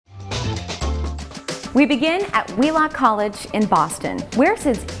We begin at Wheelock College in Boston, where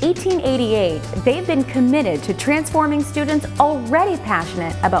since 1888, they've been committed to transforming students already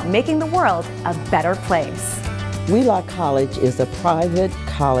passionate about making the world a better place. Wheelock College is a private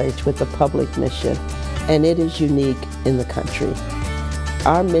college with a public mission, and it is unique in the country.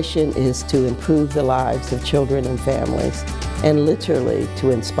 Our mission is to improve the lives of children and families, and literally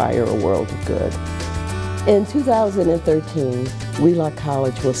to inspire a world of good. In 2013, Wheelock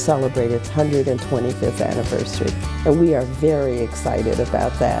College will celebrate its 125th anniversary, and we are very excited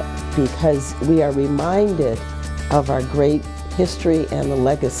about that because we are reminded of our great history and the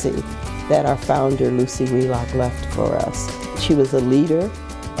legacy that our founder, Lucy Wheelock, left for us. She was a leader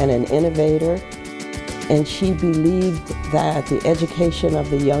and an innovator, and she believed that the education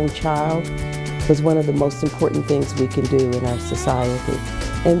of the young child was one of the most important things we can do in our society.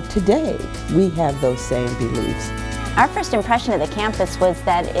 And today, we have those same beliefs. Our first impression of the campus was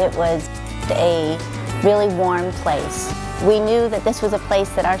that it was a really warm place. We knew that this was a place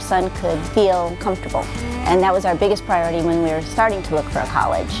that our son could feel comfortable. And that was our biggest priority when we were starting to look for a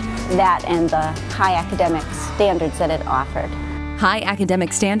college. That and the high academic standards that it offered. High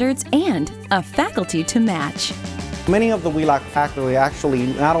academic standards and a faculty to match. Many of the Wheelock faculty actually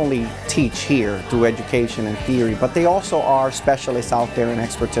not only teach here through education and theory, but they also are specialists out there and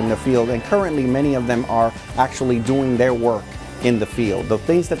experts in the field, and currently many of them are actually doing their work in the field. The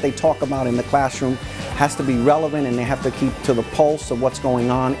things that they talk about in the classroom has to be relevant, and they have to keep to the pulse of what's going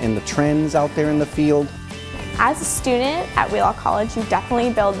on in the trends out there in the field. As a student at Wheelock College, you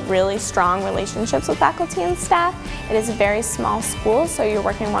definitely build really strong relationships with faculty and staff. It is a very small school, so you're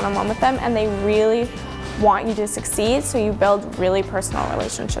working one-on-one with them, and they really want you to succeed, so you build really personal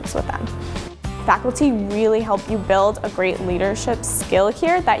relationships with them. Faculty really help you build a great leadership skill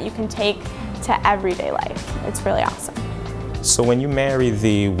here that you can take to everyday life. It's really awesome. So when you marry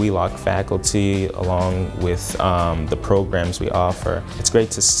the Wheelock faculty along with the programs we offer, it's great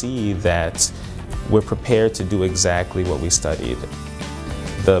to see that we're prepared to do exactly what we studied.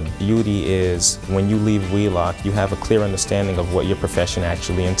 The beauty is when you leave Wheelock, you have a clear understanding of what your profession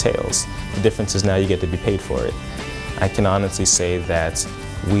actually entails. The difference is now you get to be paid for it. I can honestly say that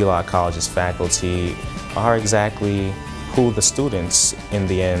Wheelock College's faculty are exactly who the students in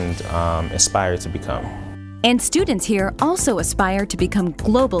the end aspire to become. And students here also aspire to become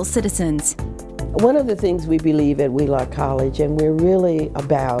global citizens. One of the things we believe at Wheelock College, and we're really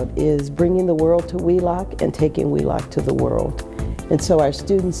about, is bringing the world to Wheelock and taking Wheelock to the world. And so our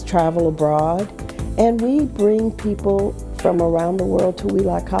students travel abroad, and we bring people from around the world to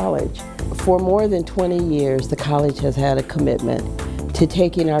Wheelock College. For more than 20 years, the college has had a commitment to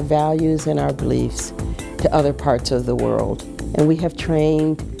taking our values and our beliefs to other parts of the world. And we have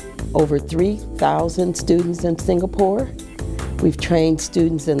trained over 3,000 students in Singapore. We've trained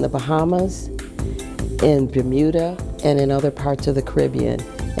students in the Bahamas, in Bermuda, and in other parts of the Caribbean.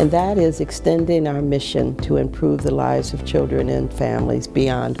 And that is extending our mission to improve the lives of children and families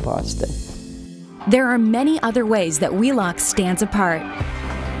beyond Boston. There are many other ways that Wheelock stands apart.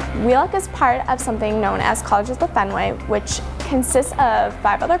 Wheelock is part of something known as Colleges of the Fenway, which consists of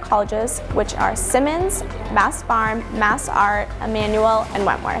 5 other colleges, which are Simmons, Mass Farm, Mass Art, Emmanuel, and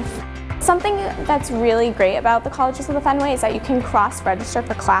Wentworth. Something that's really great about the Colleges of the Fenway is that you can cross-register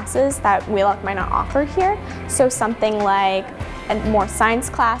for classes that Wheelock might not offer here. So something like more science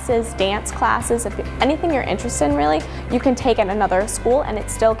classes, dance classes, if anything you're interested in really, you can take at another school and it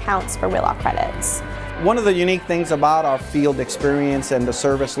still counts for Wheelock credits. One of the unique things about our field experience and the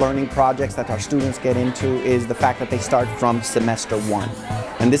service learning projects that our students get into is the fact that they start from semester 1.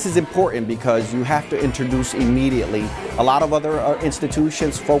 And this is important because you have to introduce immediately. A lot of other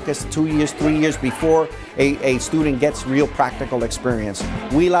institutions focus 2 years, 3 years before a student gets real practical experience.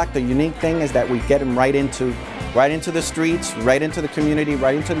 Wheelock, the unique thing is that we get them right into the streets, right into the community,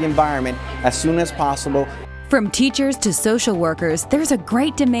 right into the environment as soon as possible. From teachers to social workers, there's a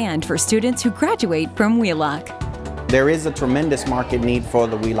great demand for students who graduate from Wheelock. There is a tremendous market need for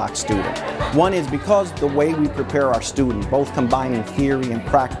the Wheelock student. One is because the way we prepare our students, both combining theory and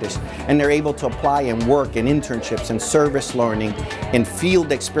practice, and they're able to apply and work in internships and service learning, in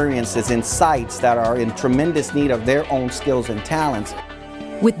field experiences, in sites that are in tremendous need of their own skills and talents.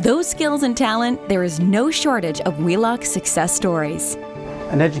 With those skills and talent, there is no shortage of Wheelock success stories.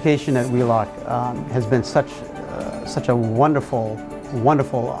 An education at Wheelock has been such a wonderful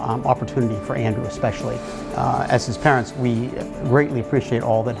opportunity for Andrew especially. As his parents, we greatly appreciate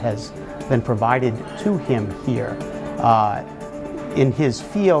all that has been provided to him here. In his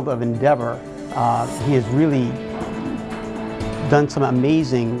field of endeavor, he has really done some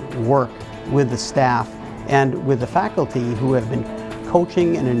amazing work with the staff and with the faculty who have been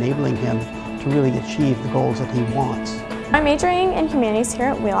coaching and enabling him to really achieve the goals that he wants. I'm majoring in humanities here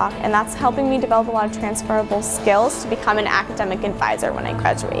at Wheelock, and that's helping me develop a lot of transferable skills to become an academic advisor when I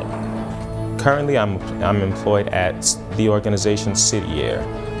graduate. Currently, I'm employed at the organization City Year.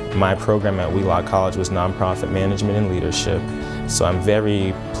 My program at Wheelock College was nonprofit management and leadership, so I'm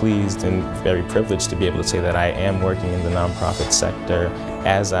very pleased and very privileged to be able to say that I am working in the nonprofit sector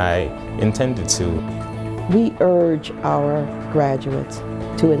as I intended to. We urge our graduates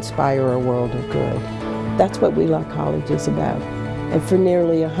to inspire a world of good. That's what Wheelock College is about. And for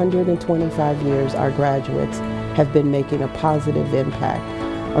nearly 125 years, our graduates have been making a positive impact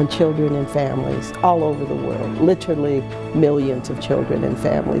on children and families all over the world. Literally millions of children and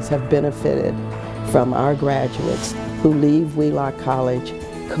families have benefited from our graduates who leave Wheelock College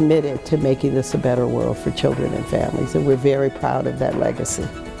committed to making this a better world for children and families, and we're very proud of that legacy.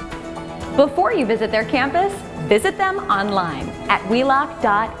 Before you visit their campus, visit them online at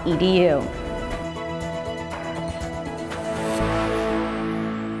wheelock.edu.